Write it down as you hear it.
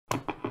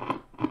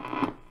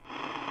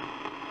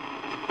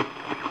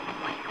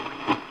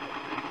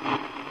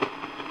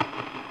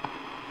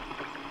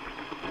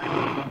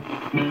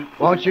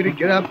Want you to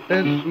get up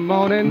this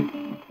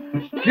morning,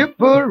 skip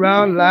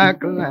around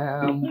like a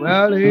lamb.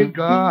 Well, he's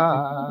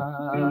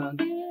God.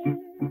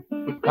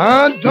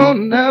 God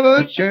don't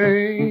never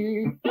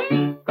change.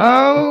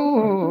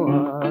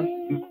 God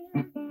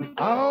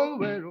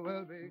always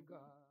will be God.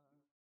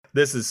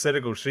 This is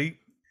Cynical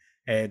Sheep,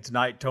 and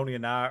tonight Tony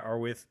and I are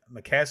with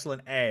McCaslin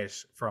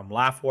Ash from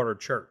Lifewater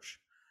Church.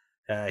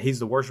 He's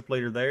the worship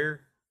leader there.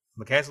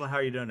 McCaslin, how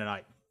are you doing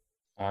tonight?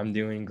 I'm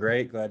doing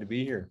great. Glad to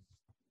be here.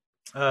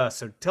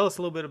 So tell us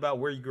a little bit about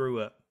where you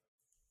grew up.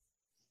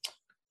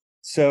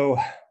 So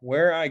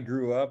where I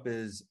grew up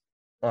is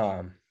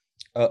a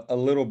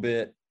little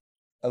bit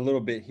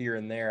here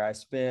and there. I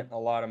spent a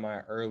lot of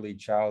my early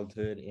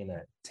childhood in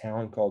a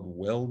town called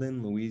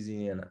Weldon,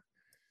 Louisiana,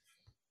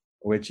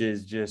 which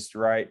is just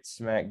right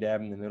smack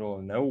dab in the middle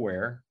of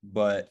nowhere,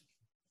 but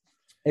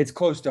it's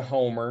close to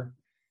Homer,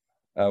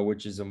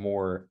 which is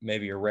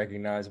maybe a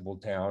recognizable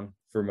town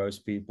for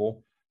most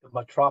people. The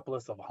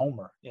metropolis of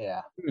Homer.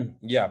 Yeah.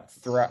 Yeah,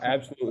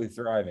 absolutely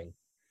thriving.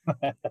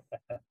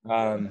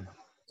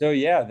 So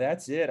yeah,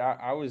 that's it.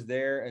 I was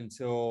there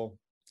until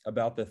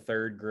about the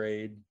third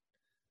grade.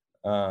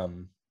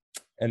 And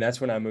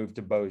that's when I moved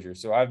to Bossier.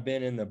 So I've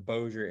been in the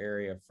Bossier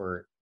area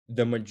for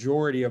the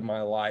majority of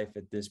my life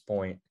at this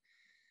point.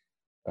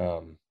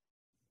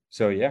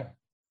 So yeah.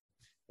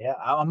 Yeah,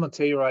 I'm gonna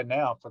tell you right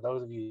now, for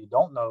those of you who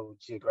don't know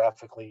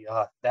geographically,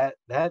 that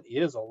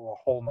is a little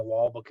hole in the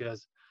wall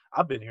because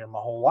I've been here my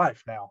whole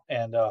life now.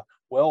 And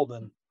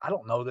Weldon, I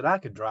don't know that I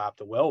could drive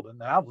to Weldon,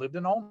 and I've lived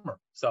in Homer.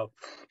 So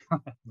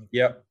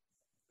Yep.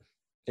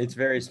 It's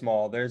very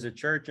small. There's a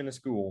church and a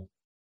school.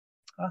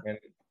 And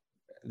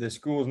the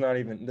school's not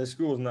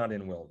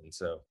in Weldon,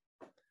 so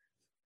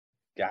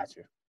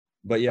gotcha.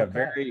 But yeah,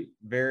 Okay.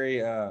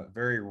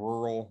 very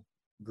rural.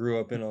 Grew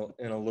up in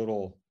a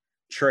little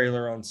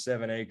trailer on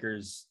 7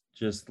 acres,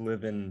 just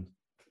living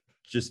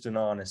just an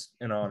honest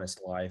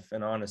life,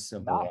 an honest,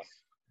 simple life.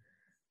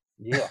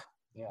 Yeah.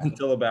 Yeah.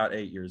 Until about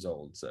 8 years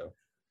old. So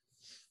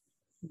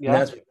Yeah.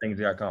 that's when things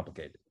got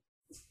complicated.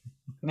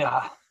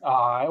 Yeah.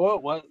 All right.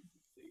 What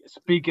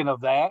speaking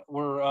of that,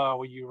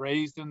 were you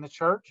raised in the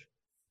church?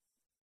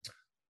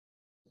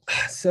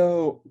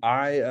 So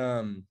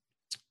I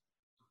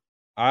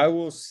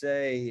will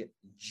say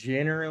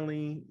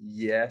generally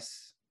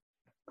yes,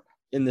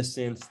 in the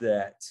sense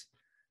that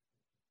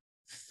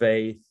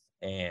faith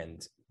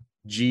and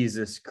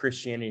Jesus,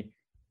 Christianity.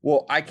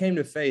 Well, I came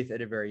to faith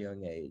at a very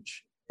young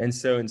age. And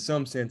so in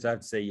some sense,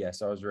 I'd say,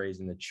 yes, I was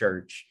raised in the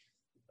church,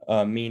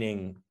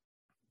 meaning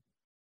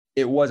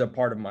it was a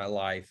part of my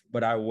life,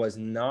 but I was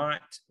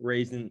not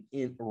raised in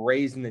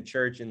the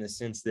church in the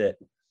sense that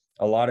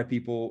a lot of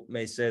people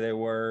may say they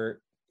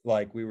were.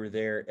 Like we were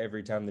there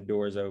every time the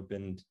doors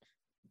opened.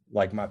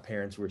 Like my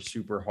parents were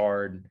super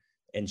hard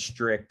and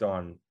strict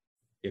on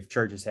if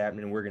church is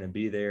happening, we're going to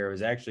be there. It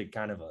was actually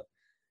kind of a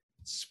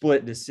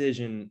split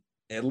decision,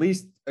 at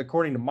least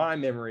according to my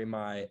memory.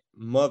 My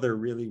mother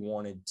really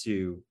wanted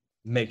to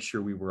make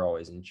sure we were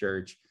always in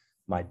church.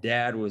 My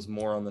dad was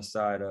more on the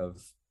side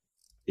of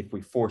if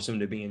we force them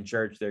to be in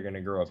church, they're going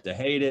to grow up to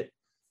hate it.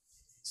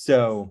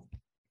 So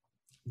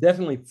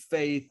definitely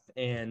faith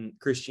and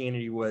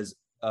Christianity was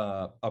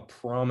a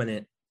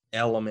prominent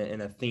element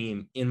and a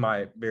theme in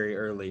my very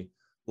early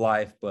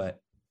life, but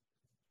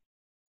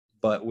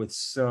with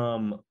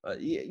some,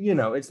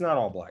 it's not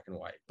all black and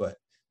white, but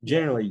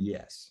generally,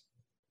 yes.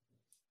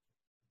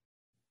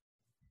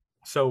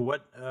 So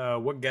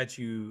what got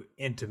you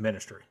into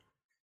ministry?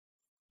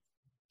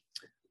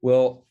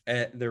 Well,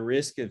 at the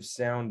risk of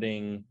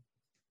sounding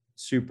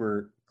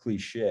super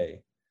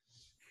cliche,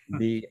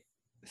 the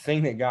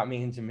thing that got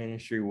me into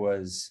ministry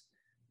was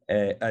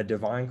a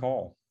divine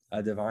call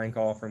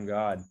from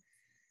God.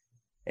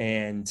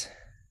 And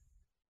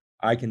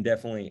I can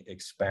definitely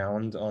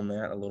expound on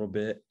that a little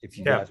bit if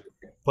you guys.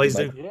 Please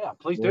do. Yeah,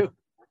 please do.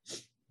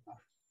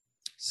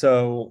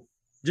 So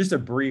just a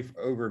brief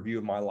overview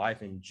of my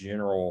life in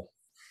general.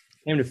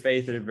 Came to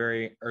faith at a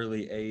very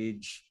early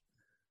age.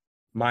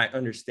 My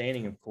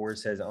understanding, of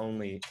course, has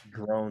only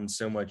grown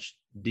so much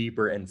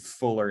deeper and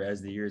fuller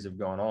as the years have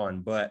gone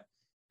on. But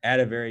at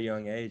a very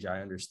young age,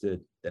 I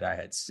understood that I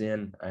had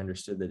sin. I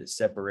understood that it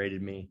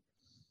separated me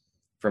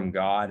from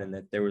God and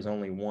that there was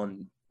only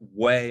one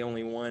way,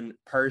 only one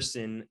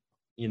person,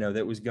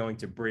 that was going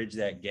to bridge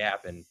that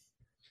gap and,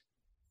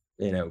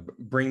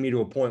 bring me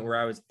to a point where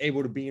I was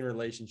able to be in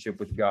relationship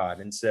with God.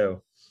 And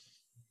so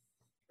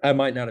I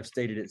might not have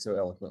stated it so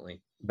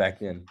eloquently back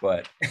then,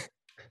 but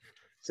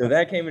so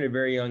that came at a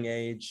very young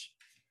age.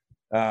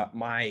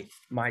 My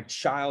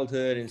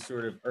childhood and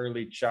sort of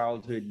early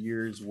childhood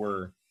years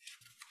were,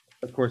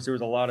 of course, there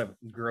was a lot of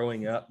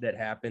growing up that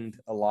happened,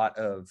 a lot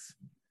of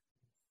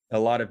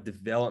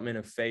development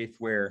of faith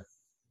where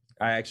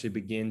I actually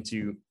began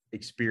to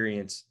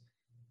experience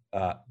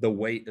the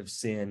weight of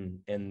sin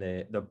and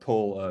the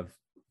pull of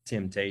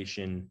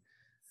temptation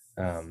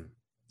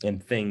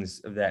and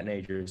things of that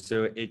nature.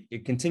 So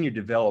it continued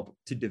to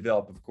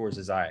develop, of course,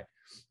 as I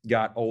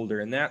got older.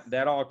 And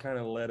that all kind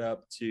of led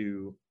up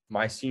to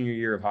my senior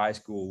year of high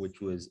school,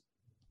 which was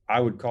I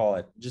would call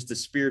it just a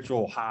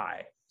spiritual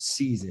high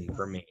season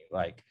for me.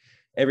 Like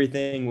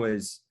everything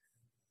was,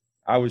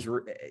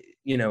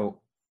 you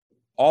know,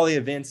 all the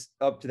events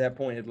up to that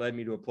point had led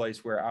me to a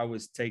place where I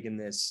was taking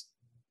this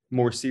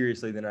more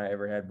seriously than I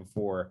ever had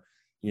before.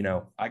 You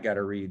know, I got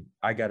to read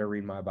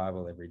my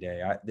Bible every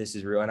day. This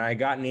is real. And I had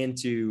gotten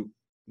into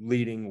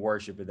leading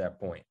worship at that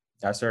point.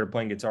 I started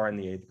playing guitar in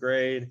the 8th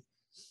grade.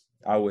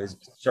 I was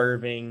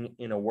serving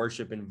in a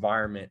worship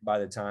environment by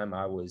the time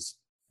I was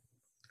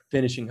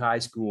finishing high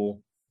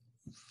school.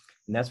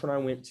 And that's when I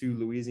went to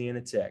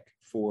Louisiana Tech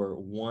for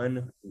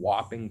one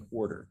whopping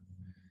quarter.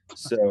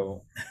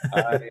 So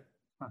I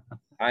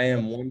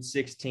am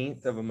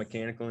 1/16 of a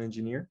mechanical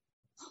engineer,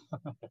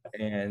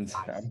 and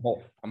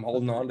I'm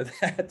holding on to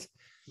that.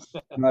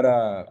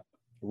 But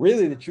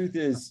really, the truth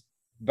is,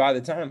 by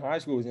the time high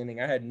school was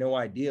ending, I had no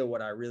idea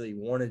what I really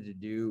wanted to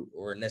do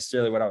or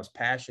necessarily what I was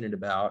passionate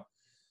about.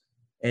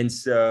 And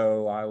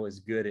so I was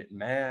good at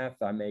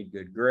math. I made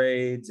good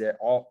grades.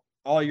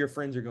 All your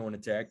friends are going to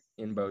Tech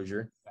in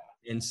Bossier,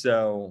 and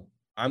so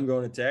I'm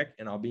going to Tech,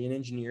 and I'll be an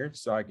engineer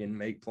so I can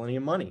make plenty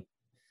of money.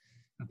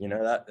 You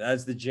know,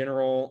 was the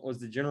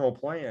general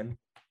plan.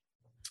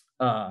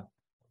 But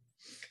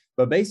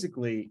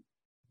basically,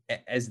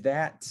 as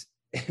that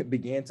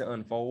began to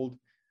unfold,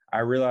 I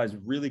realized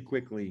really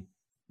quickly,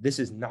 this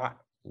is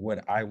not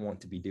what I want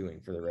to be doing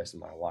for the rest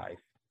of my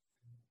life.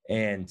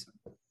 And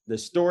the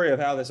story of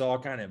how this all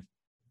kind of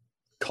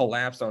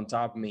collapsed on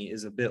top of me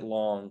is a bit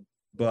long,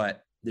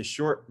 but the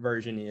short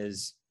version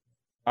is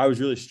I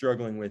was really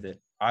struggling with it.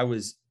 I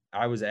was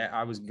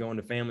going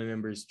to family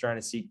members trying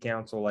to seek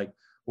counsel, like,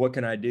 what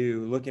can I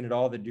do? Looking at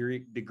all the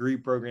degree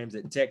programs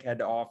that Tech had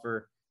to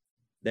offer,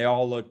 they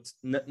all looked,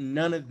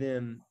 none of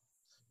them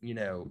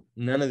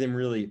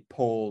really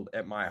pulled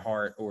at my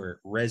heart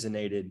or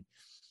resonated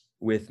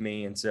with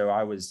me. And so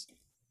I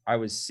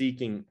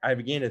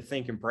began to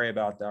think and pray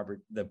about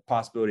the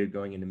possibility of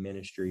going into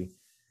ministry.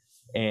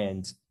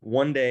 And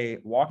one day,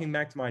 walking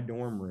back to my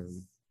dorm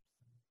room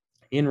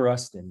in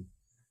Ruston,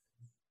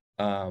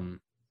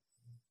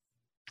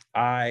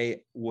 I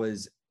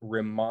was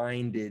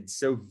reminded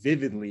so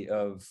vividly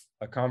of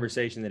a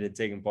conversation that had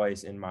taken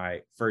place in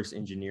my first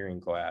engineering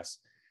class.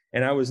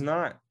 And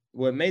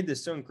what made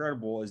this so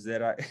incredible is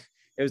that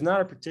it was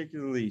not a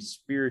particularly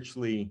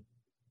spiritually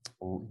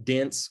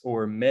dense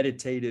or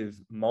meditative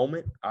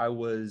moment. I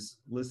was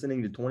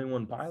listening to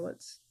 21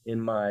 Pilots in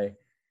my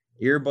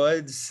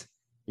earbuds,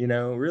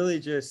 really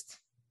just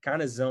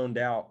kind of zoned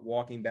out,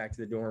 walking back to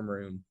the dorm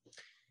room.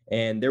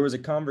 And there was a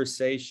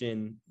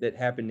conversation that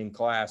happened in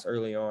class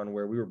early on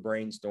where we were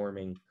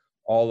brainstorming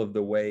all of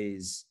the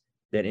ways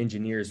that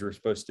engineers were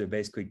supposed to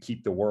basically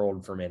keep the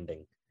world from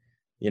ending.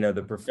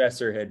 The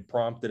professor had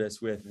prompted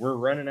us with, we're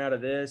running out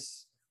of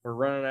this, we're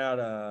running out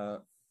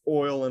of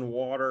oil and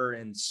water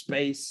and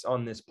space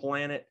on this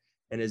planet.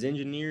 And as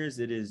engineers,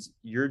 it is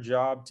your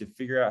job to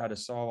figure out how to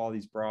solve all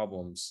these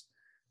problems.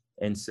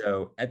 And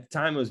so at the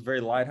time, it was a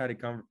very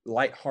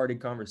lighthearted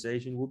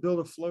conversation. We'll build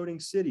a floating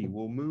city.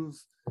 We'll move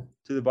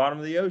to the bottom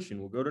of the ocean.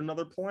 We'll go to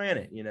another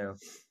planet, and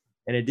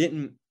it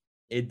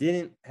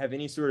didn't have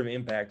any sort of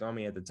impact on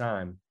me at the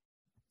time.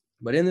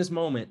 But in this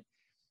moment,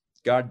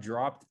 God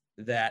dropped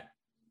that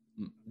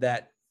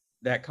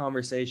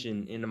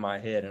conversation into my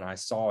head, and I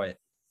saw it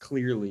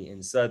clearly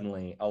and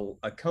suddenly,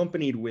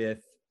 accompanied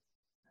with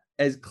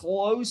as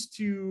close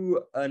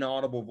to an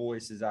audible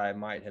voice as I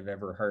might have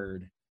ever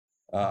heard,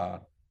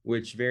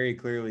 which very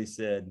clearly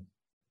said,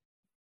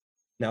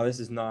 now this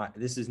is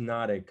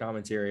not a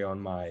commentary on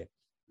my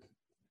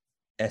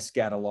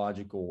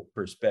eschatological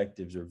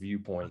perspectives or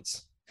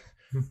viewpoints,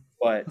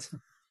 but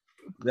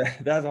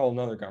that's a whole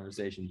nother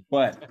conversation.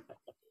 But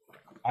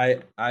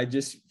I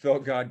just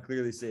felt God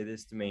clearly say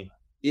this to me: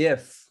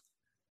 if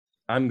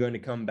I'm going to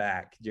come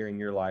back during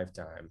your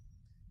lifetime,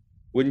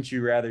 wouldn't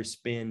you rather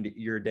spend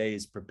your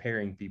days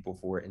preparing people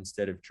for it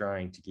instead of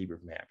trying to keep it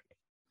from happening?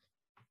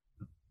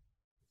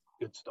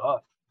 Good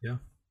stuff. Yeah.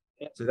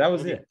 So that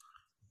was it.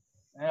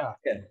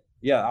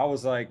 Yeah. I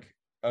was like,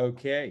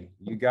 okay,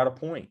 you got a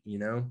point,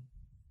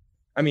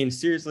 I mean,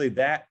 seriously,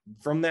 that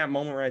from that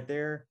moment right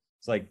there,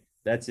 it's like,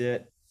 that's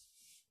it.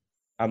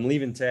 I'm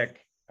leaving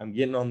Tech. I'm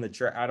getting on the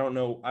track. I don't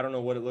know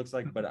what it looks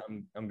like, but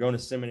I'm going to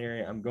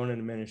seminary. I'm going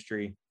into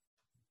ministry.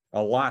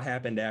 A lot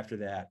happened after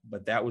that,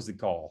 but that was the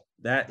call.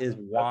 That is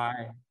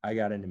why I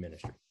got into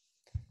ministry.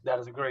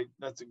 That's a great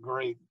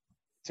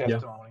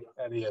testimony.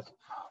 Yeah. That is.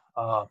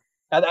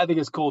 I think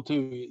it's cool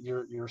too.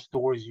 Your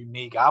story is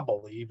unique, I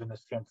believe, in the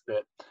sense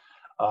that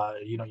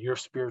your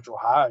spiritual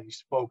high you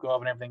spoke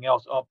of and everything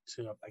else up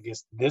to, I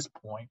guess, this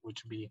point,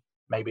 which would be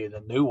maybe the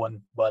new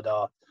one, but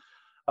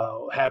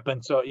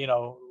happened. So,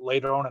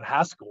 later on in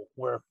high school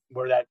where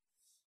that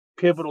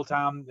pivotal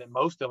time that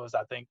most of us,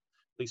 I think,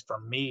 at least for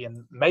me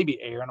and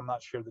maybe Aaron, I'm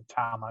not sure the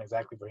timeline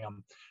exactly for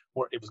him,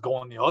 where it was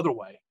going the other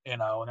way,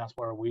 and that's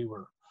where we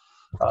were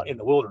in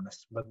the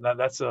wilderness. But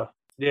that's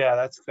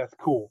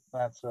cool.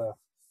 That's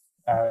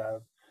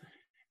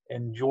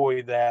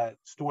enjoy that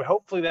story.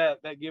 Hopefully that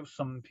gives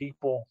some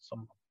people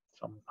some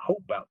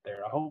hope out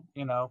there. I hope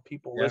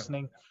people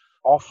listening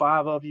All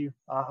five of you,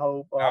 I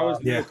hope. I was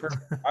Yeah.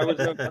 I was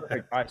no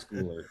perfect high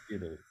schooler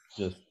either.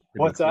 Just to be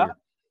What's that? clear.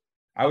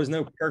 I was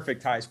no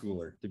perfect high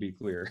schooler, to be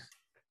clear.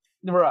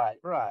 Right.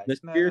 The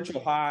No,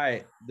 spiritual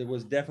high that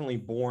was definitely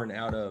born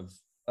out of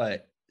a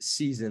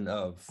season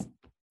of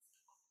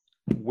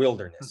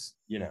wilderness,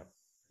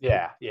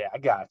 yeah, I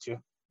got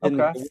you. And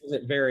Okay. it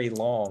wasn't very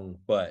long,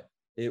 but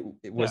it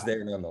was Yeah.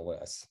 there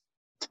nonetheless.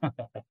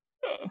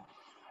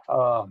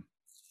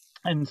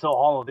 And so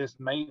all of this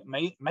may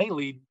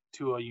lead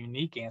to a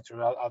unique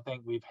answer. I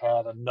think we've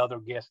had another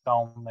guest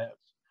on that's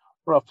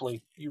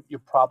roughly you're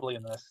probably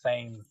in the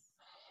same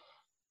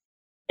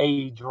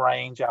age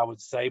range, I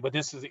would say. But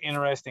this is an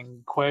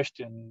interesting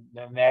question.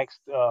 The next,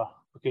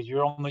 because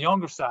you're on the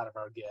younger side of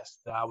our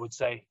guests, I would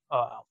say,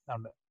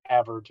 on the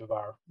average of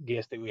our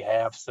guests that we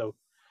have. So,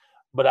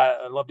 but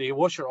I'd love to hear,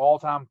 what's your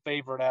all-time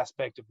favorite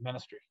aspect of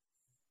ministry?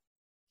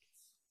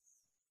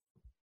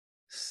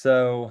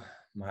 So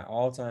my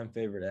all-time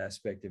favorite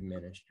aspect of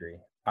ministry,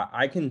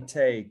 I've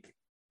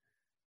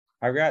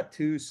got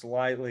two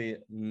slightly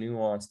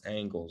nuanced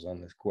angles on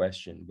this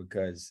question,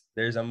 because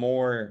there's a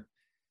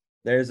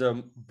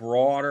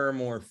broader,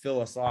 more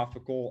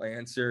philosophical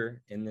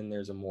answer, and then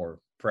there's a more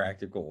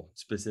practical,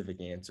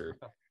 specific answer.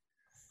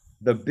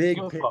 The big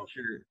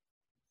picture.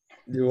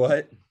 Do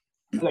what?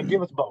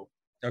 Give us both.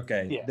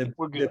 Okay. Yeah,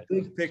 we're good.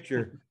 The big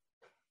picture.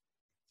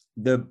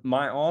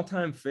 My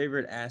all-time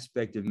favorite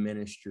aspect of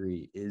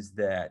ministry is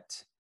that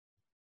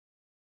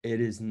it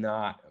is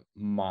not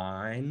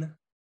mine,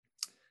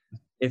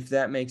 if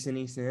that makes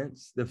any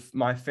sense.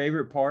 My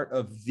favorite part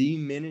of the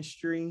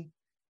ministry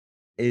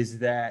is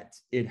that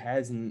it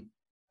hasn't,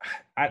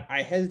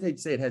 I hesitate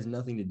to say it has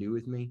nothing to do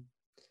with me,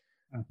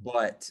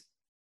 but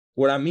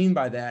what I mean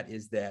by that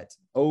is that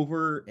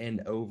over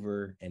and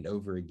over and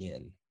over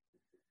again,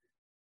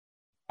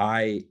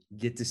 I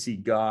get to see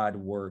God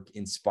work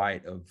in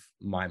spite of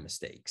my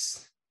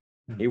mistakes.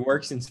 He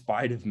works in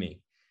spite of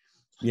me.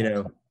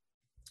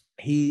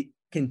 He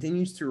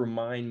continues to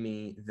remind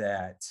me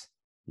that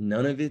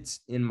none of it's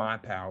in my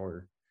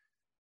power.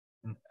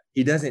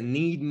 He doesn't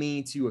need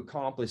me to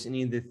accomplish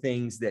any of the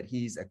things that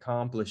he's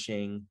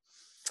accomplishing.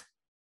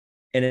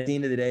 And at the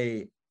end of the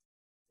day,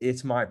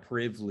 it's my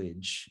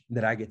privilege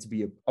that I get to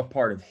be a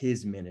part of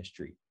his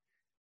ministry.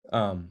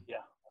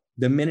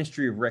 The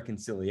ministry of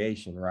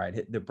reconciliation,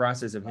 right? The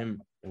process of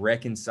him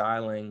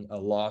reconciling a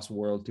lost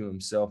world to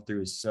himself through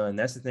his son.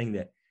 That's the thing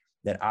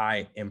that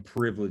I am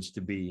privileged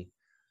to be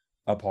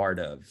a part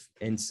of.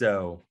 And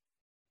so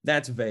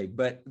that's vague,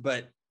 but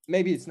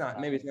maybe it's not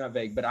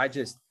vague, but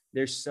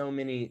there's so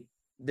many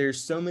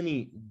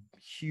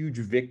huge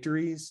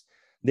victories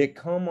that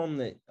come on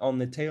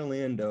the tail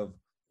end of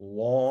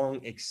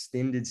long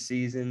extended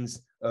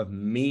seasons of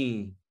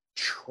me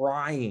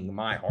trying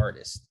my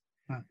hardest,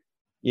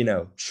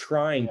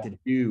 trying to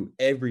do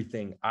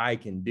everything I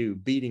can do,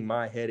 beating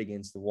my head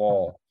against the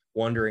wall,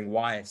 wondering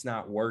why it's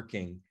not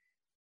working.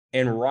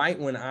 And right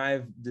when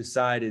I've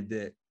decided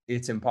that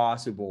it's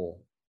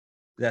impossible,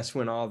 that's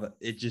when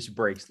it just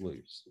breaks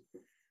loose.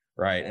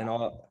 Right.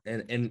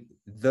 And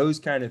those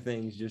kind of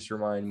things just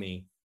remind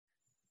me,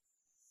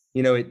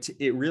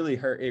 it really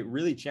hurt. It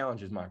really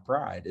challenges my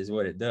pride is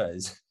what it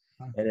does.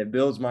 And it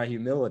builds my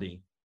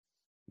humility,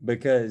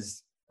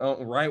 because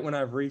right when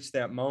I've reached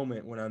that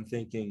moment when I'm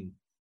thinking,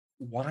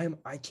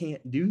 I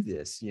can't do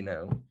this,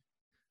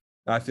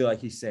 I feel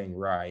like he's saying,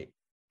 right,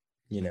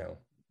 and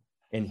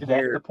that's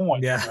the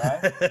point. Yeah.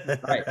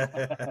 Right.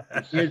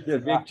 Here's the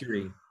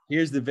victory.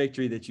 Here's the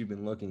victory that you've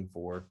been looking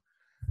for.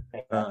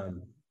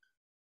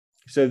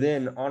 So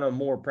then on a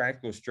more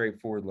practical,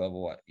 straightforward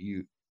level,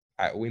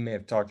 we may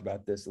have talked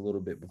about this a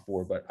little bit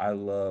before, but I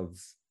don't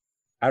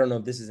know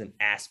if this is an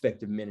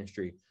aspect of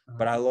ministry,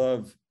 but I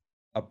love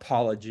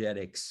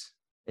apologetics.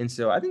 And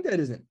so I think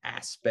that is an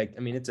aspect. I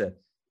mean, it's a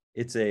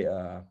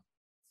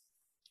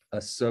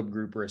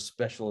subgroup or a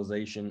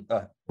specialization,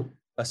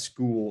 a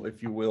school,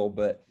 if you will,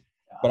 but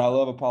I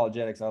love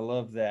apologetics. I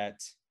love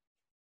that,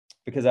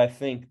 because I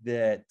think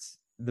that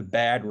the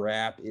bad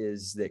rap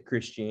is that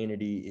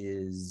Christianity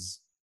is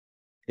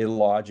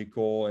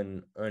illogical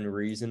and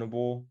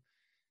unreasonable.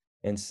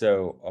 And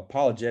so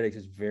apologetics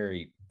is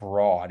very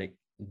broad,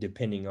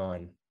 depending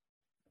on,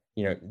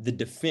 the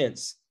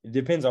defense. It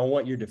depends on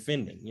what you're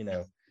defending,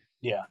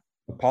 Yeah.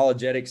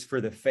 Apologetics for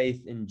the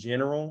faith in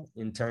general,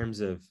 in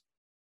terms of,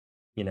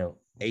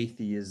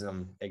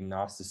 atheism,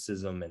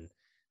 agnosticism, and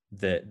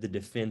the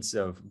defense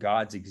of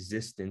God's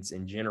existence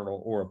in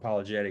general, or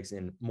apologetics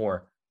in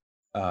more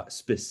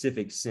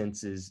specific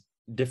senses,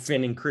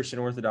 defending Christian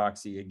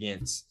orthodoxy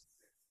against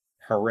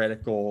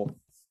heretical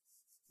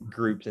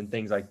groups and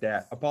things like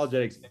that.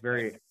 Apologetics is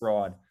very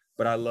broad,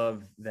 but I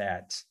love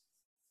that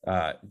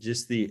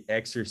just the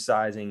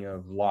exercising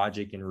of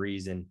logic and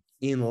reason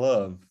in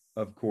love,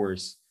 of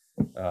course,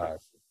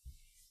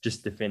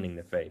 just defending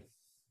the faith.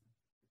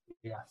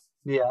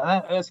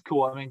 Yeah, that's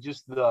cool. I mean,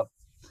 just the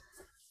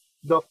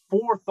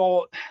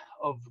forethought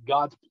of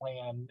God's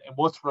plan and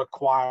what's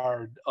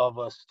required of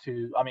us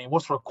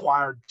what's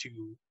required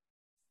to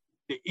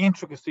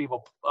intricacy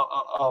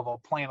of a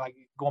plan, like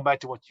going back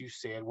to what you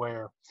said,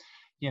 where,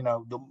 you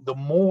know, the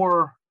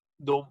more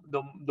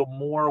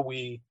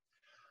we,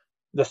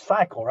 the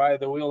cycle, right?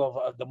 The wheel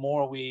of the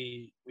more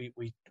we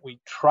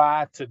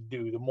try to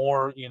do, the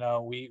more, you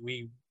know,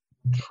 we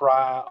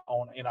try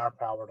on in our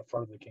power to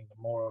further the kingdom,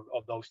 more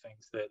of those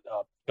things that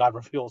God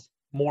reveals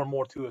more and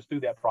more to us through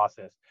that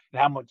process,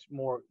 and how much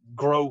more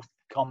growth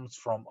comes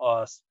from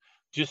us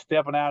just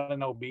stepping out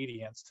in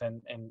obedience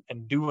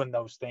and doing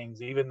those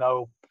things, even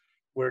though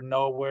we're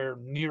nowhere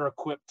near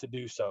equipped to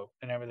do so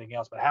and everything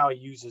else, but how he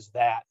uses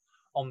that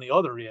on the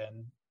other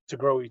end to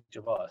grow each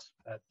of us.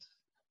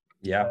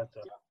 Yeah.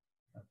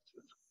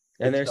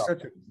 And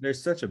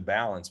there's such a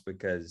balance,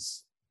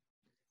 because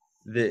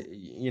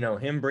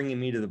him bringing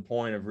me to the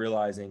point of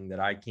realizing that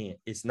I can't,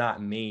 it's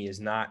not me, is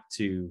not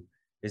so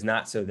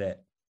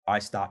that I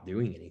stop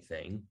doing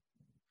anything.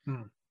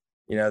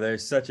 You know,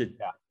 there's such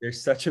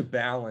a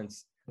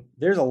balance.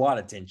 There's a lot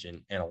of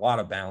tension and a lot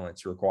of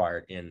balance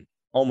required in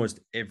almost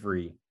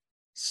every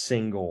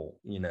single,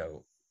 you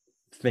know,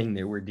 thing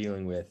that we're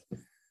dealing with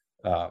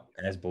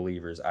as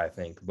believers, I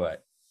think.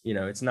 But, you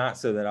know, it's not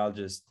so that I'll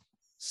just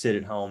sit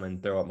at home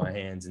and throw up my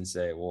hands and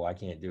say, well, I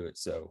can't do it,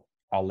 so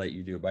I'll let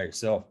you do it by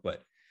yourself.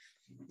 But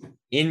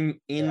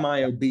in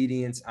my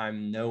obedience,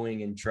 I'm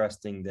knowing and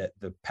trusting that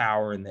the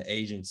power and the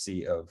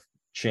agency of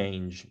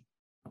change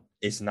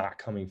is not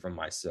coming from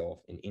myself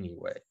in any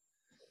way.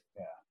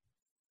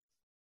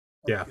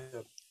 Yeah.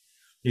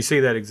 You see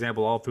that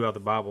example all throughout the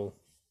Bible.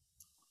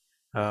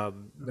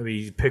 Maybe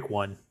you pick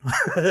one.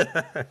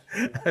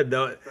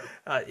 No,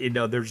 you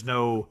know, there's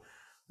no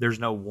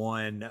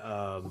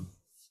one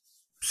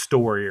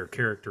story or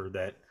character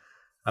that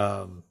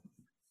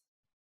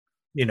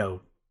you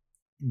know,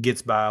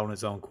 gets by on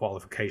his own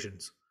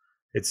qualifications.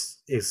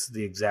 It's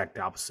the exact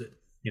opposite,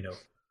 you know.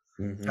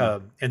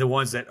 And the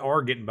ones that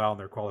are getting by on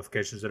their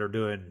qualifications, that are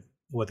doing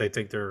what they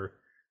think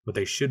what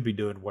they should be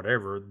doing,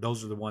 whatever,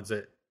 those are the ones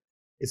that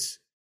it's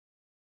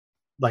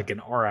like,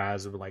 in our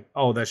eyes, of like,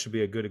 oh, that should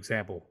be a good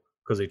example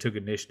because they took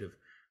initiative.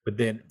 But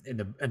then in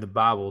the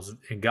Bible's,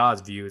 in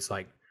God's view, it's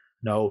like,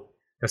 no,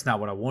 that's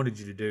not what I wanted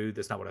you to do.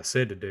 That's not what I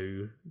said to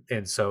do.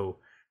 And so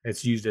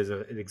it's used as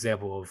an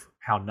example of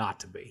how not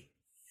to be.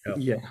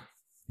 You know?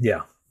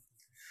 Yeah.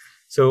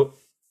 So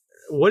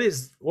what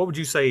would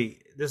you say,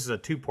 this is a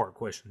two-part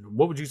question,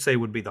 what would you say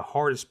would be the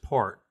hardest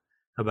part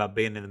about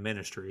being in the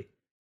ministry?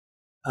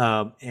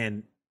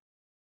 And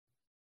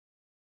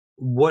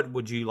what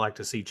would you like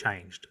to see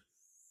changed?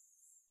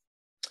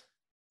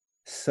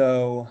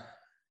 So,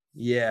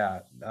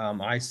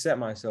 I set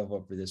myself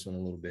up for this one a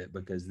little bit,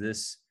 because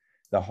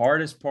the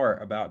hardest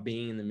part about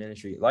being in the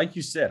ministry, like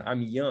you said,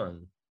 I'm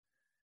young,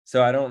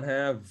 so I don't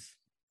have,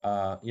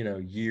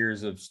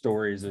 years of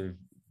stories of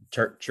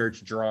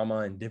church drama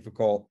and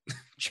difficult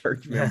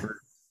church members.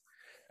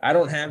 I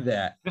don't have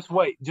that. Just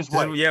wait.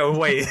 Yeah,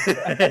 wait.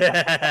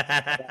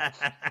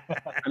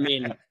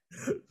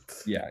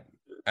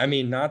 I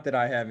mean, not that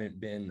I haven't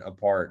been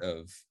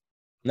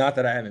not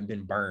that I haven't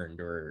been burned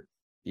or,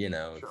 you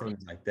know,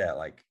 things like that.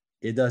 Like,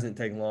 it doesn't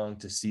take long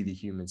to see the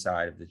human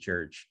side of the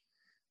church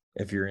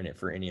if you're in it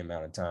for any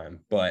amount of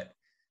time. But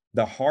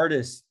the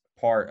hardest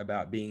part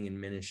about being in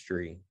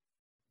ministry,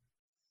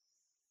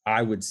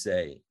 I would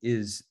say,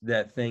 is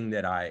that thing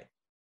that I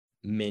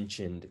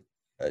mentioned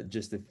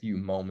just a few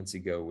moments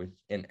ago,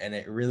 and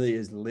it really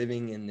is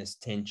living in this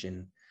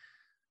tension.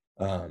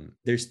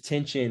 There's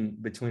tension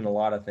between a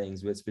lot of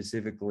things, but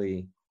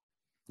specifically,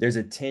 there's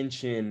a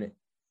tension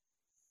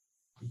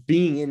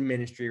being in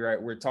ministry,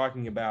 right? We're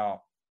talking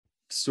about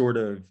sort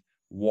of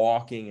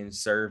walking and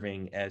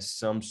serving as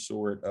some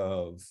sort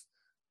of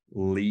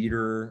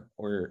leader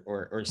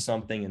or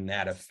something in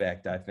that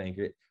effect, I think,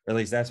 or at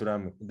least that's what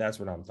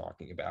I'm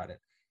talking about. It.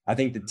 I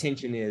think the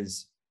tension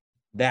is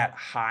that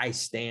high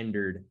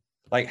standard.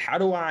 Like, how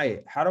do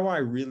I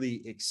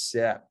really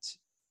accept,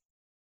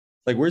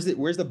 like, where's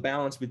the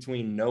balance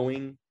between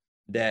knowing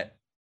that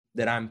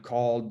I'm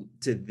called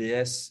to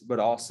this, but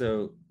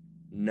also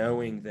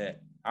knowing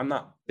that I'm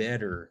not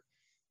better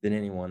than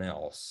anyone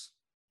else,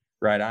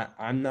 right?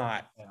 I'm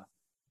not.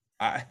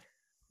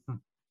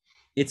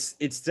 It's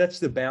such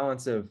the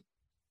balance of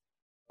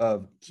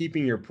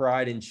keeping your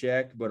pride in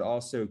check, but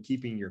also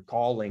keeping your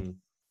calling,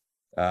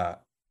 I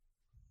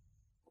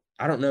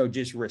don't know,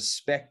 just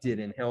respected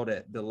and held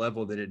at the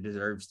level that it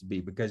deserves to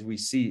be, because we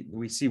see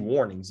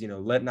warnings, you know,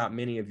 let not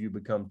many of you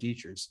become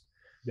teachers.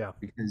 Yeah.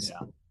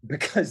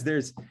 Because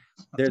there's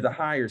a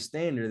higher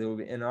standard,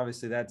 and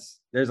obviously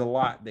there's a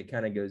lot that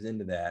kind of goes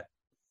into that,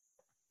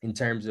 in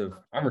terms of,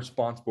 I'm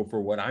responsible for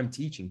what I'm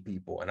teaching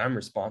people, and I'm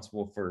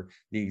responsible for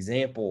the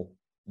example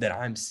that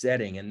I'm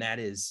setting, and that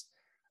is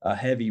a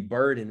heavy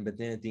burden. But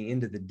then at the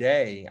end of the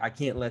day, I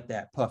can't let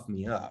that puff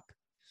me up.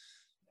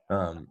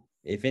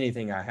 If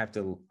anything, I have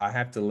to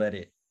let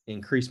it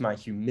increase my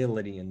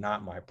humility and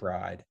not my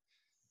pride.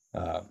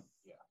 But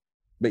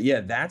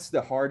yeah, that's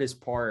the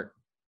hardest part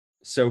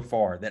so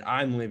far that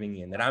I'm living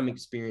in, that I'm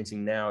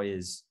experiencing now,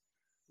 is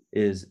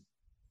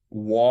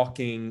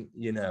walking,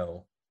 you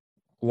know,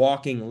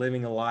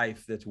 living a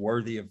life that's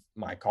worthy of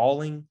my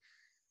calling,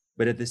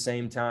 but at the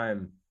same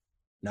time,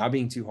 not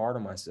being too hard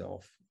on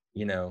myself,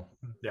 Yeah.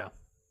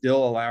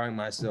 Still allowing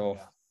myself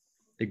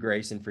the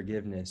grace and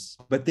forgiveness,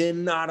 but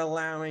then not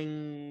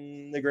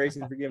allowing the grace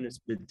and forgiveness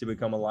to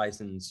become a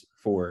license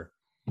for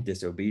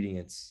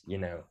disobedience,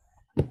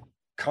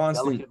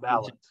 constant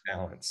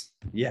balance.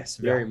 Yes,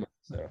 very much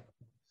so.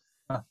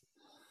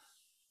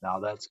 No,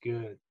 that's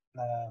good.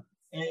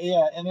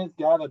 And it's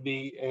gotta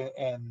be,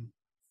 and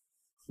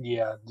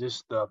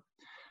just the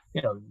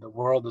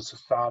world, the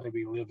society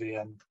we live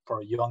in for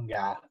a young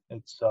guy.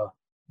 It's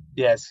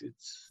yes,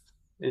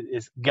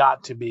 it's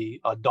got to be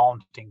a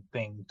daunting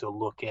thing to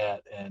look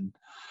at, and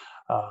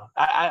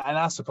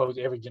I suppose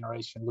every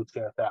generation looks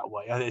at it that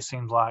way. It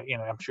seems like,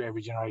 I'm sure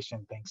every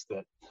generation thinks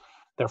that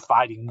they're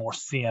fighting more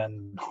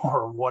sin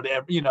or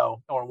whatever,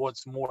 or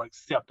what's more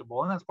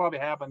acceptable, and that's probably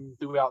happened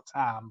throughout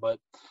time. But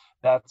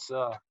that's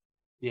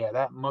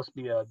that must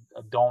be a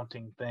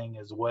daunting thing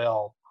as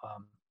well,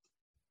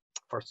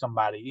 for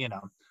somebody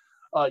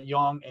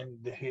young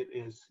and the hit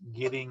is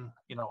getting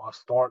a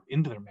start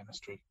into their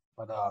ministry.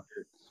 But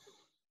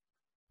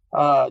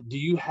do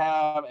you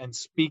have, and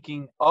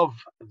speaking of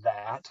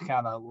that,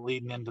 kind of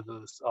leading into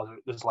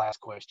this last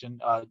question,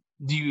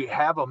 do you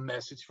have a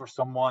message for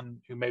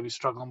someone who may be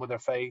struggling with their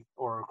faith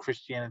or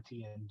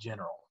Christianity in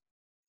general?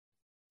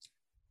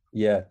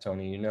 Yeah,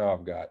 Tony,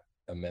 I've got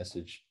a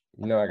message.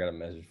 I got a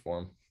message for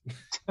him.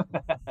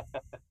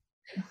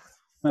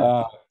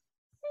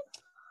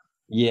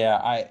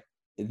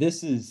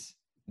 This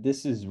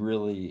is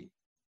really,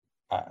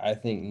 I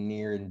think,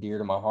 near and dear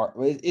to my heart.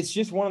 It's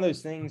just one of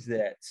those things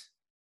that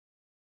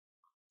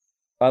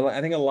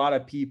I think a lot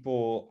of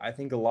people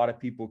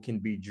can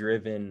be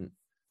driven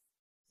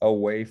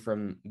away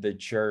from the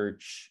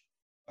church.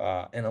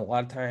 And a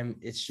lot of time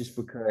it's just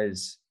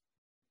because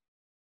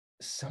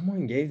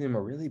someone gave them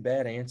a really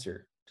bad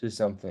answer to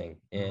something.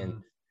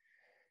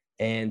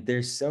 And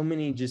there's so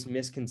many just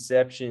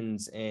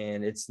misconceptions,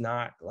 and it's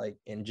not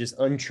and just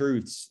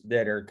untruths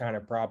that are kind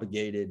of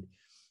propagated.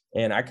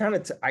 And I kind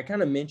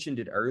of mentioned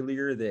it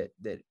earlier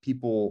that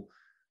people,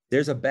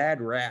 there's a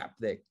bad rap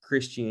that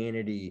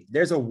Christianity,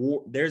 there's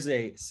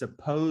a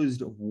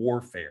supposed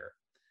warfare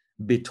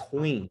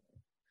between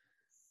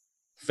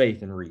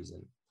faith and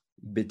reason,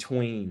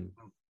 between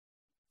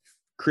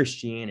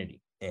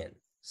Christianity and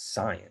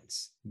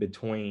science,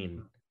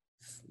 between,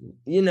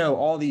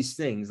 all these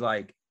things.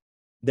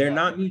 They're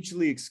not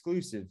mutually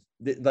exclusive.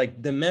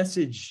 The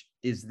message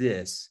is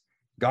this: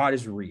 God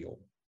is real.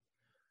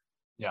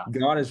 Yeah.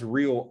 God is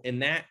real.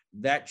 And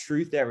that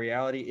truth, that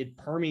reality, it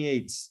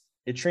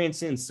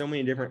transcends so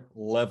many different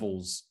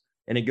levels.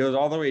 And it goes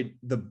all the way,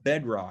 the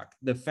bedrock,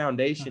 the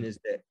foundation is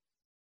that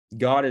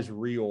God is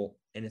real,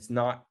 and it's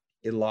not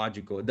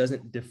illogical. It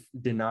doesn't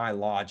deny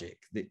logic.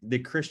 The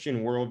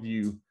Christian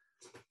worldview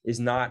is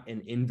not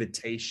an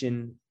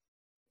invitation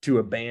to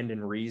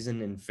abandon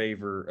reason in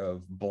favor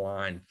of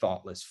blind,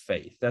 thoughtless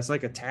faith. That's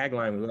like a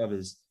tagline we love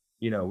is,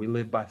 we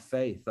live by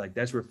faith.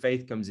 That's where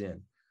faith comes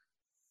in.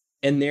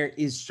 And there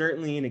is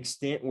certainly an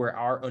extent where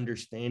our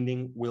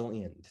understanding will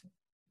end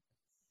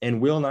and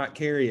will not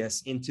carry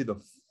us into the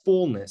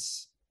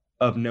fullness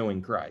of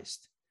knowing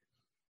Christ.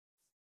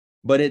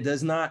 But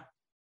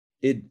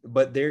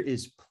but there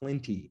is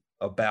plenty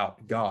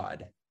about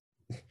God,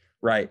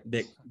 right,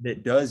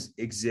 that does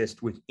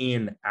exist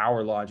within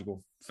our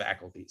logical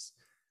faculties.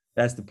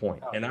 That's the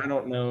point. And I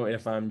don't know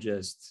if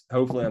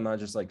hopefully I'm not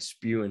just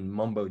spewing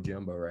mumbo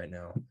jumbo right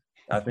now.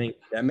 I think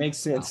that makes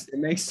sense. It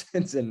makes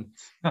sense in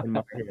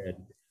my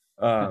head.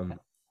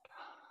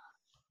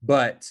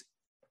 But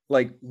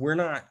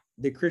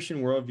the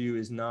Christian worldview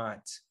is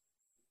not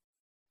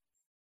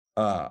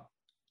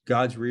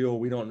God's real,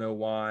 we don't know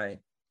why.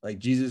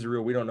 Jesus is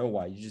real, we don't know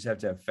why. You just have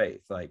to have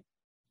faith.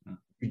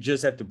 You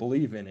just have to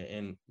believe in it.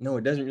 And no,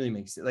 it doesn't really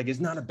make sense. It's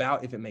not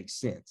about if it makes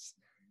sense.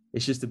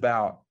 It's just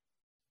about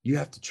you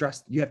have to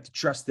trust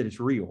that it's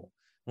real.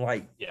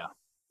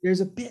 There's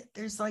a bit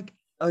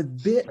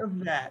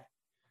of that.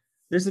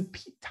 There's a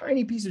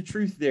tiny piece of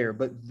truth there,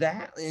 but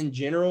that in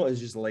general is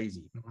just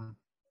lazy. Mm-hmm.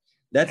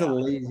 That's a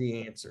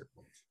lazy answer,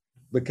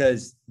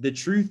 because the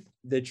truth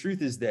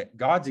is that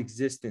God's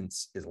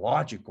existence is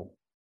logical,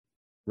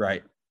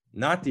 right?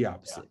 Not the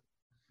opposite.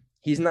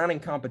 He's not in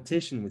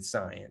competition with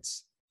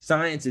science.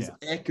 Science is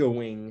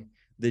echoing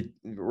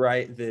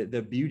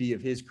the beauty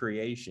of his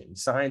creation.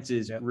 Science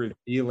is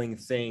revealing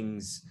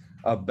things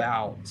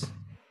about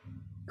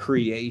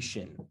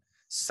creation.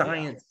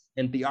 Science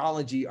and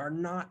theology are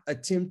not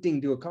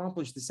attempting to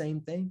accomplish the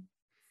same thing,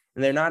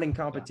 and they're not in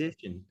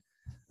competition.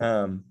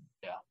 And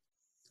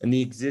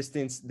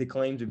the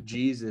claims of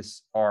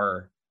Jesus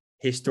are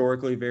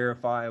historically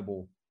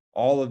verifiable.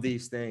 All of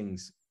these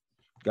things: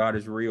 God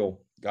is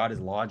real, God is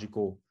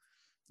logical,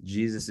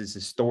 Jesus is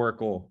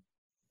historical,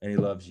 and he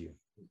loves you.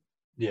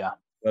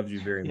 Loves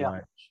you very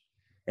much.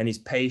 And he's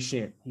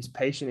patient. He's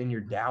patient in your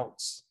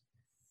doubts.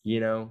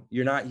 You're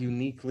not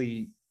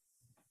uniquely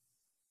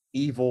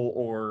evil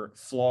or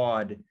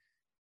flawed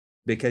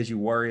because you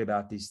worry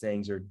about these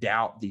things or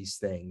doubt these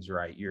things,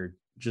 right?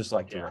 just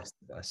like the rest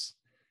of us.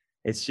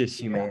 It's just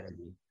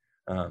humanity.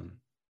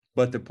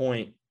 But the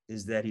point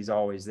is that he's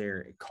always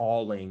there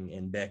calling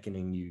and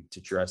beckoning you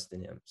to trust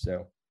in him.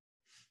 So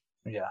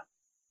yeah,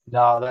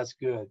 no, that's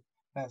good.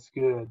 That's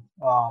good.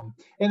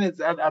 And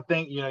I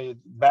think,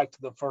 back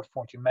to the first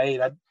point you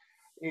made,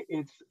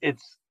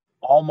 it's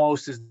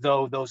almost as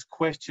though those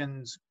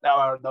questions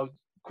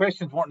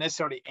weren't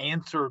necessarily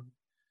answered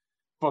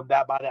by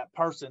that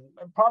person.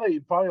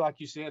 Probably like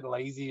you said,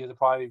 lazy is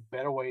probably a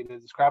better way to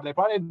describe it. They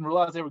probably didn't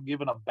realize they were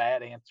given a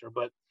bad answer,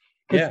 but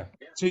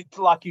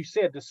like you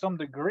said, to some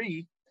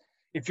degree,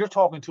 if you're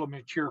talking to a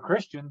mature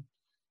Christian,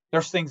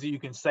 there's things that you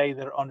can say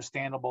that are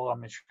understandable. A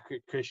mature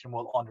Christian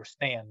will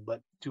understand,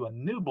 but to a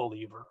new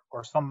believer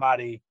or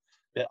somebody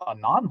a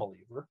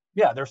non-believer,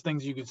 there's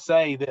things you could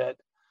say that,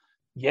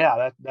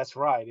 that's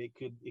right.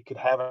 It could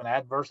have an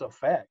adverse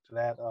effect.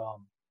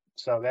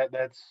 So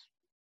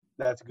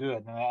that's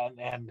good,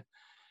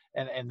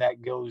 and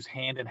that goes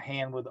hand in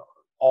hand with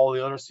all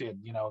the other said.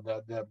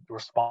 The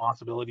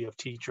responsibility of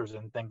teachers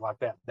and things like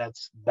that.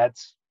 That's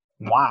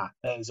why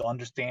is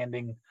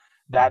understanding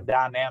that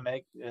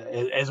dynamic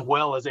as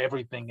well as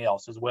everything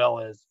else, as well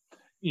as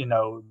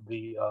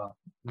the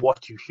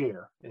what you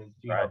share is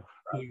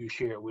who you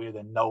share it with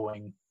and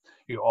knowing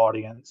your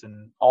audience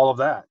and all of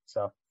that.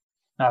 So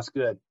that's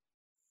good.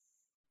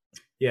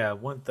 Yeah,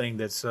 one thing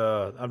that's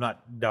I'm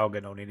not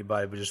dogging on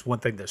anybody, but just one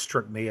thing that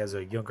struck me as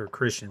a younger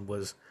Christian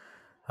was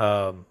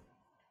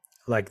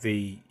like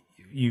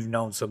you've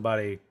known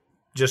somebody,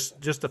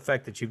 just the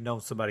fact that you've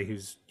known somebody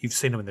you've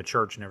seen them in the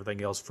church and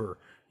everything else for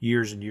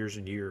years and years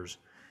and years,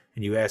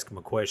 and you ask them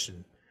a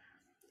question,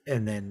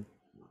 and then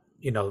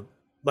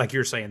like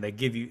you're saying, they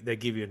give you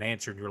an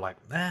answer, and you're like,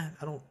 I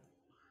don't,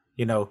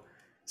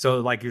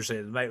 so like you're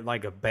saying,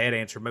 like a bad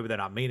answer, maybe they're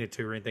not meaning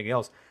to or anything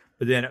else.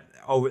 But then,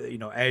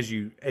 as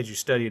you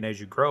study and as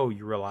you grow,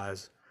 you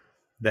realize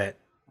that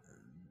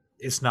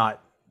it's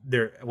not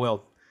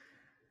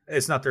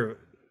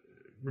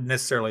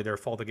necessarily their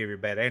fault to give you a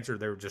bad answer.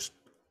 They were just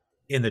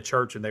in the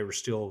church and they were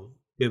still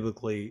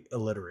biblically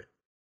illiterate.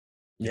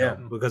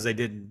 Because they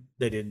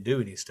didn't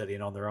do any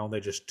studying on their own. They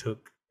just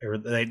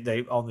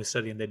they only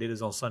studying they did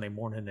is on Sunday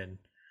morning, and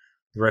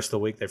the rest of the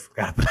week they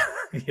forgot about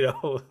it,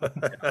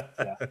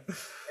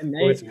 And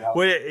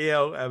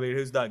I mean,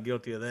 who's not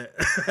guilty of that?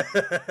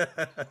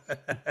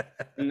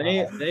 And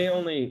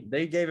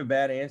they gave a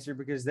bad answer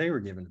because they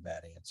were given a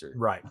bad answer.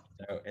 Right.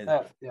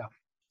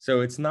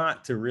 So it's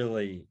not to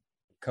really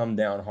come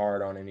down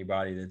hard on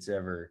anybody that's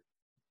ever,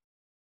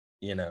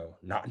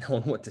 not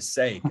knowing what to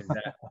say. Because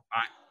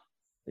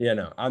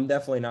I'm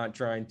definitely not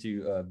trying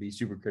to be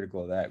super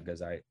critical of that, because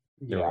the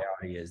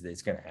reality is that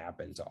it's going to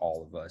happen to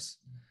all of us.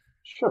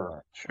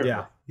 Sure.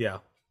 Yeah.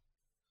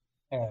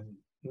 And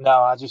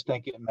no, I just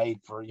think it made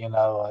for,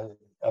 an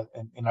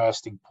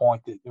interesting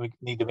point that we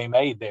need to be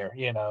made there,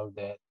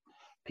 that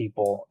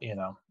people,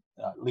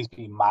 at least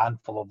be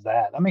mindful of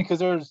that. I mean, because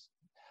there's,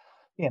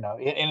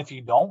 and if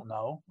you don't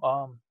know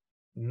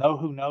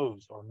who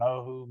knows, or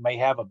know who may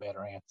have a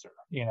better answer.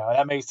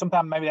 I mean,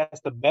 sometimes maybe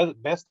that's the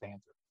best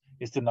answer,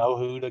 is to know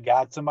who to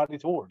guide somebody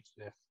towards.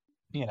 If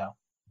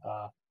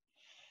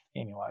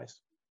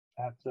anyways,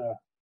 that's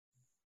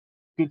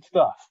good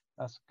stuff.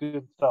 That's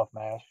good stuff,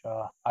 Mash.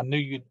 I knew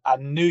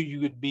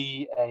you would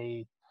be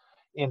a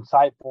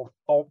insightful,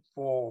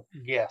 thoughtful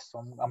guest.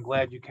 I'm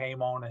glad you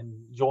came on and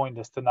joined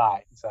us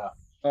tonight. So.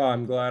 Oh,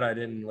 I'm glad I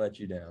didn't let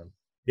you down.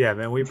 Yeah,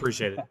 man, we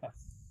appreciate it.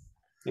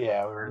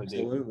 Yeah, we really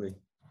Absolutely. do.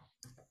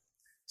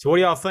 So what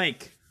do y'all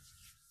think?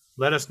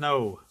 Let us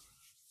know.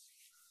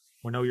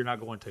 We know you're not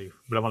going to,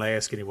 but I'm going to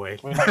ask anyway.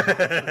 We're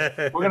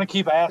going to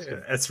keep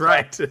asking. That's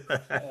right.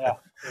 Yeah.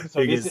 So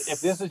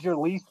if this is your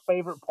least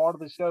favorite part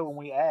of the show when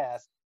we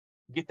ask,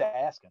 get to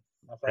asking.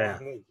 That's all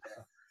we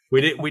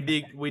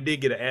need. We did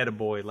get an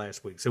attaboy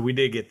last week, so we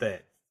did get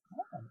that.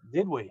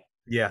 Did we?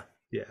 Yeah.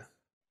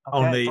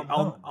 Okay,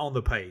 on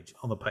the page.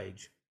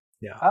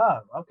 Yeah. Oh,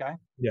 okay.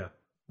 Yeah.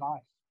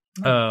 Nice.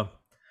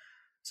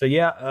 So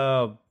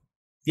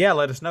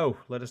let us know.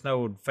 Let us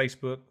know on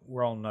Facebook.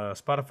 We're on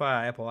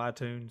Spotify, Apple,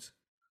 iTunes,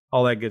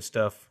 all that good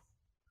stuff.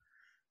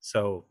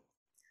 So,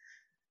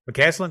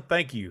 McCaslin,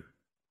 thank you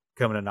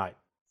for coming tonight.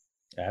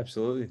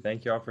 Absolutely.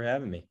 Thank y'all for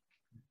having me.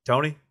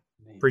 Tony,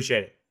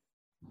 appreciate it.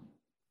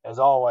 As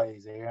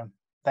always, Aaron.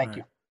 Thank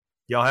you.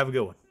 Y'all have a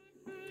good one.